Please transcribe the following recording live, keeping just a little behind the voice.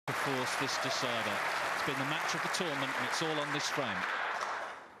course, this decider. It's been the match of the tournament, and it's all on this frame.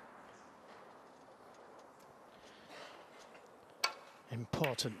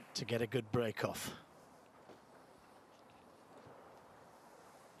 Important to get a good break off.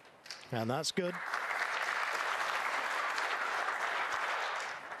 And that's good.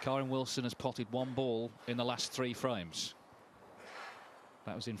 Kyren Wilson has potted one ball in the last 3 frames.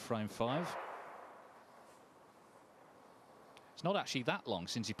 That was in frame 5. It's not actually that long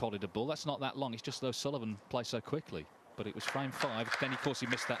since he potted a ball. That's not that long. It's just O'Sullivan plays so quickly. But it was frame 5. Then, of course, he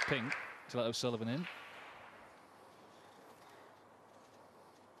missed that pink to let O'Sullivan in.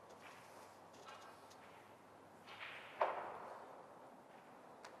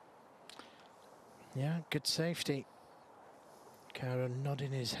 Yeah, good safety. Kyren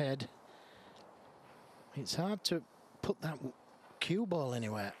nodding his head. It's hard to put that cue ball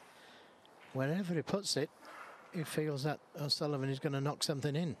anywhere. Wherever he puts it, he feels that O'Sullivan is going to knock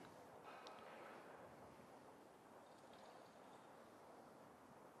something in.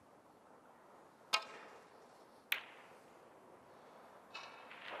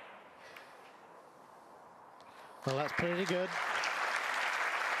 Well, that's pretty good.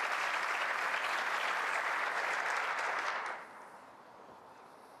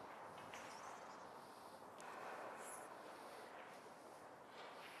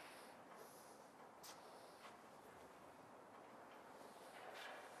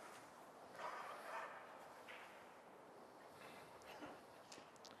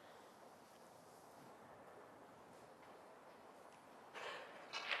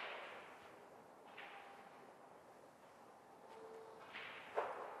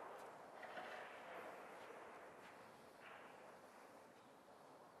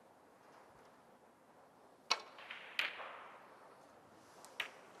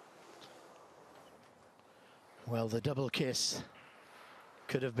 Well, the double kiss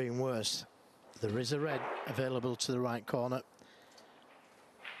could have been worse. There is a red available to the right corner.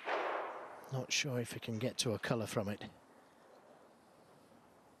 Not sure if he can get to a colour from it.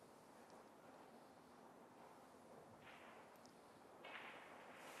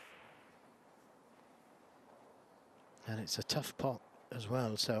 And it's a tough pot as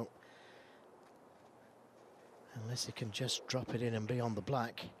well, so unless he can just drop it in and be on the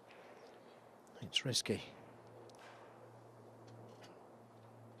black, it's risky.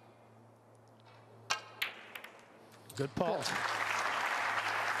 Good pot.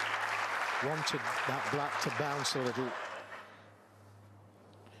 Wanted that black to bounce a little.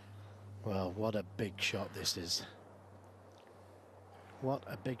 Well, what a big shot this is. What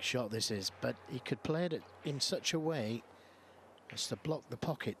a big shot this is. But he could play it in such a way as to block the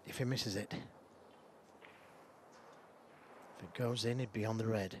pocket if he misses it. If it goes in, it'd be on the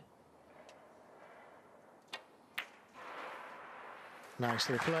red.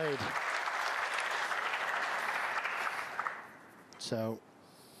 Nicely played. So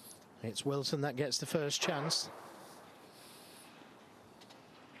it's Wilson that gets the first chance.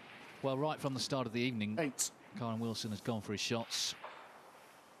 Well, right from the start of the evening, Kyren Wilson has gone for his shots.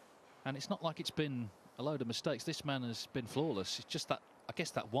 And it's not like it's been a load of mistakes. This man has been flawless. It's just that, I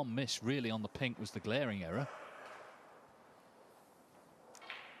guess that one miss really on the pink was the glaring error.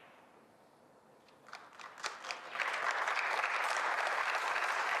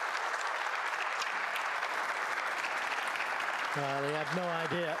 Well, he had no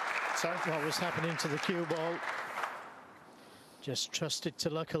idea what was happening to the cue ball. Just trusted to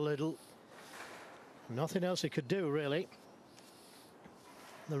luck a little. Nothing else he could do, really.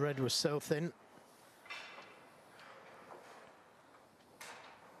 The red was so thin.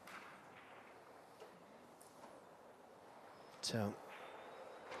 So,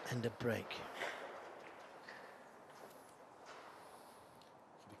 end of break.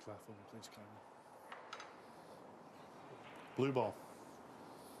 Declare for me, please, Kyren. Blue ball.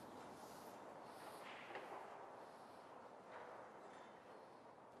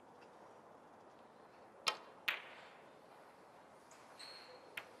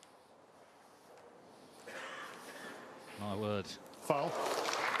 My word. Foul.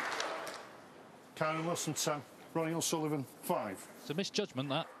 Kyren Wilson 10, Ronnie O'Sullivan 5. It's a misjudgment,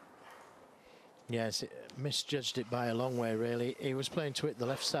 that. Yes, misjudged it by a long way, really. He was playing to hit the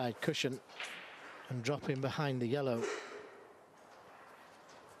left side cushion and dropping behind the yellow.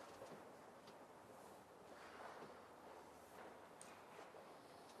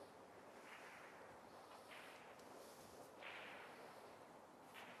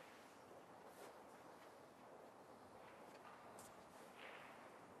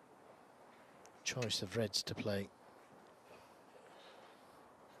 Choice of reds to play.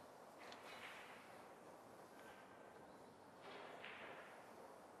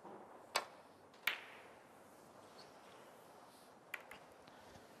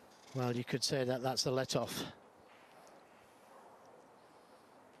 Well, you could say that that's a let-off.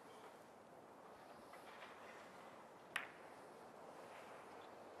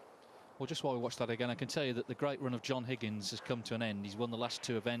 Well, just while we watch that again, I can tell you that the great run of John Higgins has come to an end. He's won the last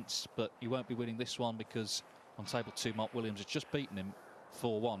 2 events, but he won't be winning this one because on table 2, Mark Williams has just beaten him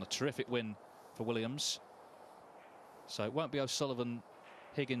 4-1. A terrific win for Williams. So it won't be O'Sullivan,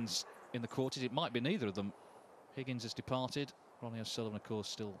 Higgins in the quarters. It might be neither of them. Higgins has departed. Ronnie O'Sullivan, of course,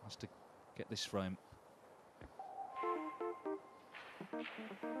 still has to get this frame.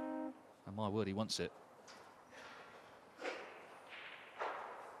 And my word, he wants it.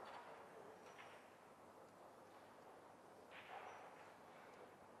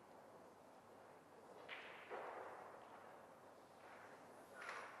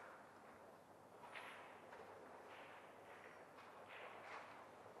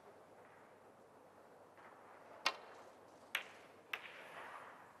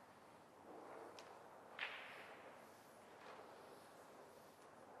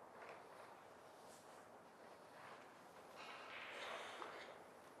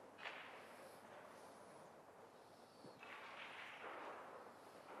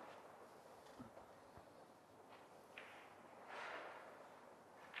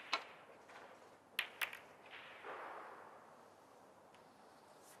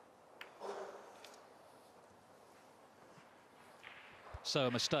 So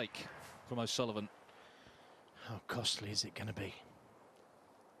a mistake from O'Sullivan. How costly is it going to be?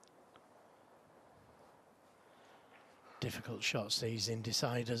 Difficult shots, these in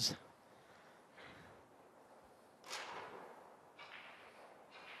deciders.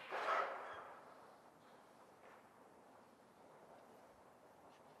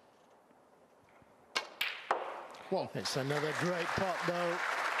 One. It's another great pot though.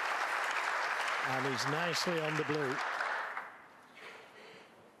 And he's nicely on the blue.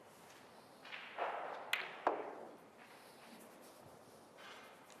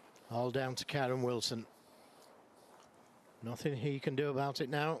 All down to Kyren Wilson. Nothing he can do about it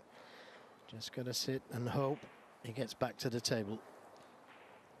now. Just got to sit and hope he gets back to the table.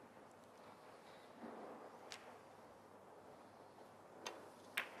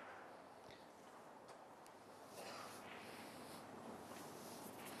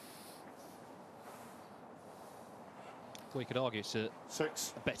 We could argue it's a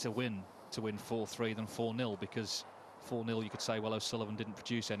better win to win 4-3 than 4-0, because 4-0 you could say, well, O'Sullivan didn't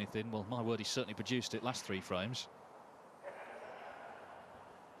produce anything. Well, my word, he certainly produced it last 3 frames.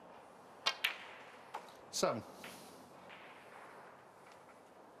 7.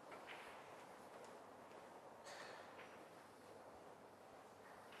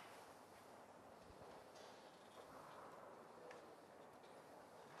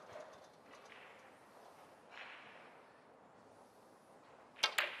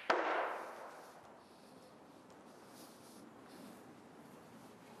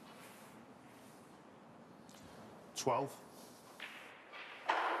 $12.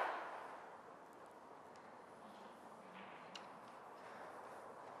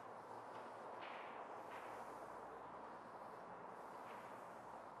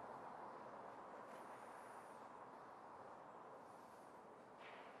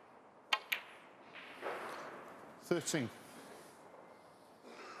 $13.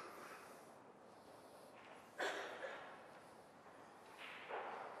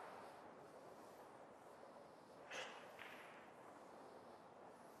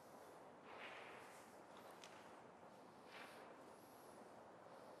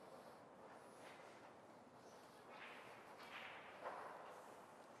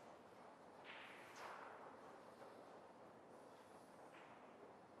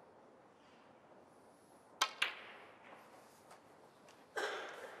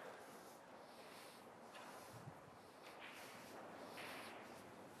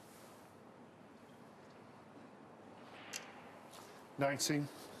 $19.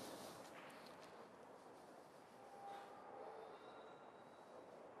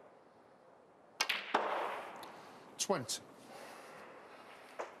 $20.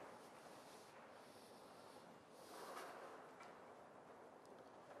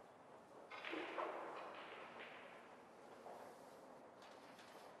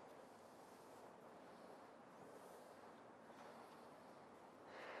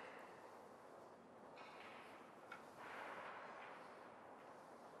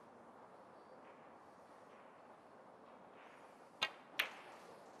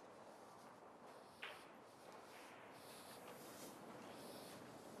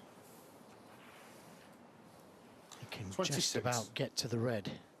 Can 26. just about get to the red,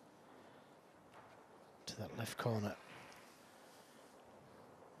 to that left corner.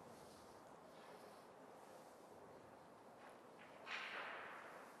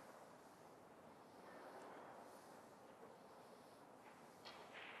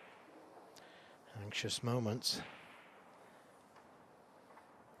 Anxious moments.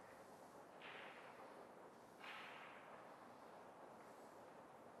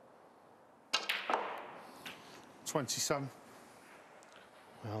 $27.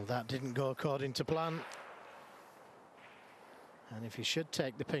 Well, that didn't go according to plan. And if he should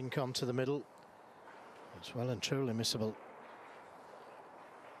take the pink onto the middle, it's well and truly missable.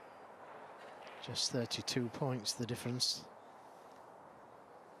 Just 32 points, the difference.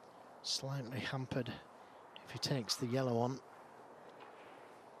 Slightly hampered if he takes the yellow on.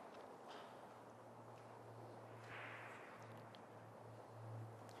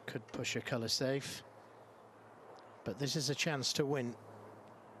 Could push a colour safe, but this is a chance to win.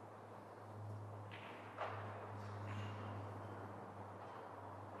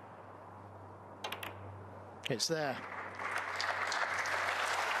 It's there.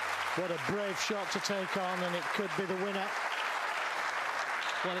 What a brave shot to take on, and it could be the winner.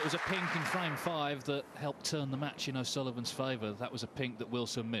 Well, it was a pink in frame 5 that helped turn the match in O'Sullivan's favour. That was a pink that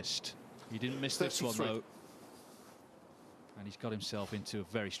Wilson missed. He didn't miss this one, though. And he's got himself into a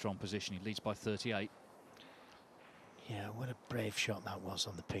very strong position. He leads by 38. Yeah, what a brave shot that was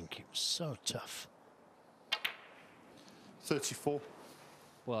on the pink. It was so tough. 34.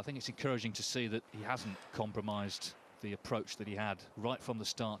 Well, I think it's encouraging to see that he hasn't compromised the approach that he had right from the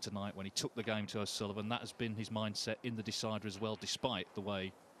start tonight when he took the game to O'Sullivan. That has been his mindset in the decider as well, despite the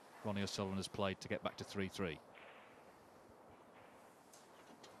way Ronnie O'Sullivan has played to get back to 3-3.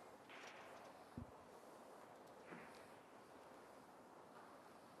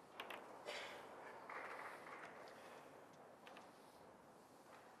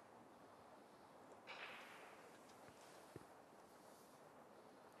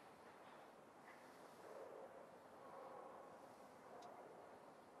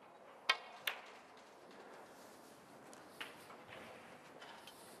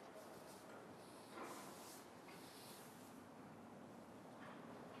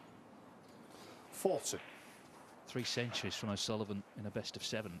 $40. 3 centuries from O'Sullivan in a best of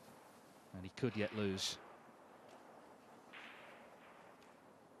 7, and he could yet lose.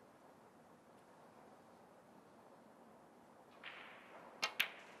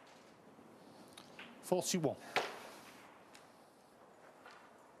 $41.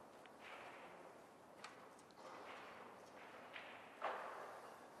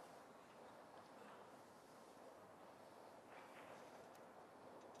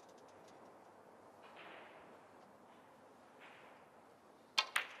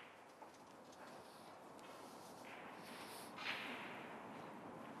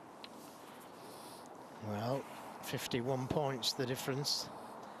 Well, 51 points, the difference.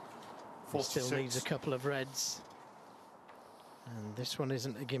 He 46. still needs a couple of reds. And this one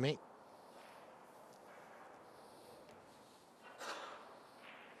isn't a gimme.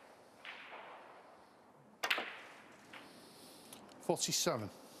 $47.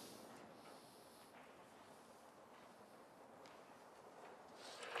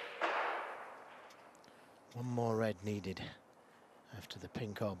 One more red needed after the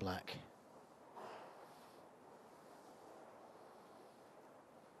pink or black.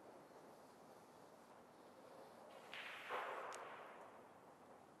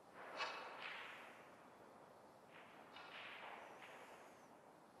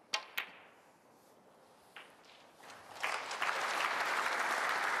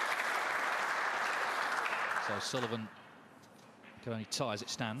 So Sullivan can only tie as it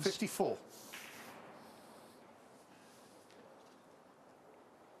stands. 54.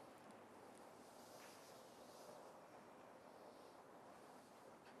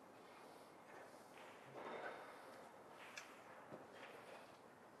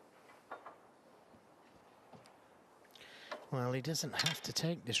 Well, he doesn't have to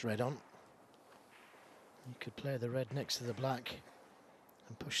take this red on. He could play the red next to the black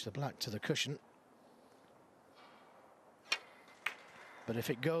and push the black to the cushion. But if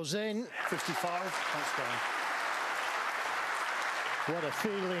it goes in... 55, that's going. What a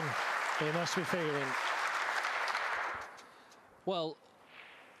feeling he must be feeling. Well,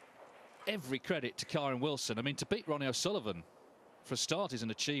 every credit to Kyren Wilson. I mean, to beat Ronnie O'Sullivan for a start is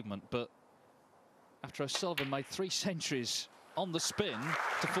an achievement, but after O'Sullivan made 3 centuries on the spin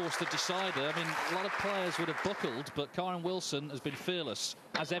to force the decider, I mean, a lot of players would have buckled, but Kyren Wilson has been fearless,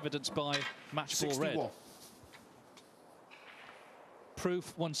 as evidenced by match 4 red. 61.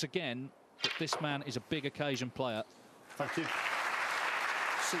 Proof once again that this man is a big occasion player. Thank you.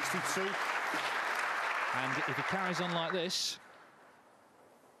 62. And if he carries on like this,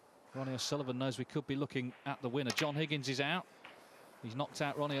 Ronnie O'Sullivan knows we could be looking at the winner. John Higgins is out. He's knocked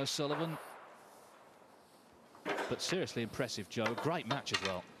out Ronnie O'Sullivan. But seriously impressive, Joe. Great match as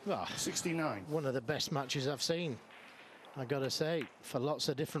well. Oh, 69. one of the best matches I've seen, I got to say, for lots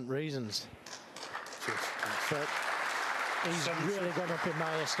of different reasons. But he's really gone up in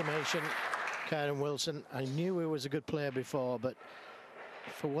my estimation, Kyren Wilson. I knew he was a good player before, but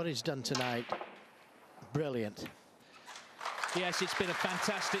for what he's done tonight, brilliant. Yes, it's been a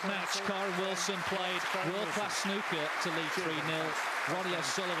fantastic match. Kyren Wilson played world-class snooker to lead 3-0. Ronnie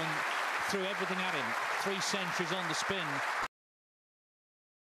O'Sullivan threw everything at him. 3 centuries on the spin.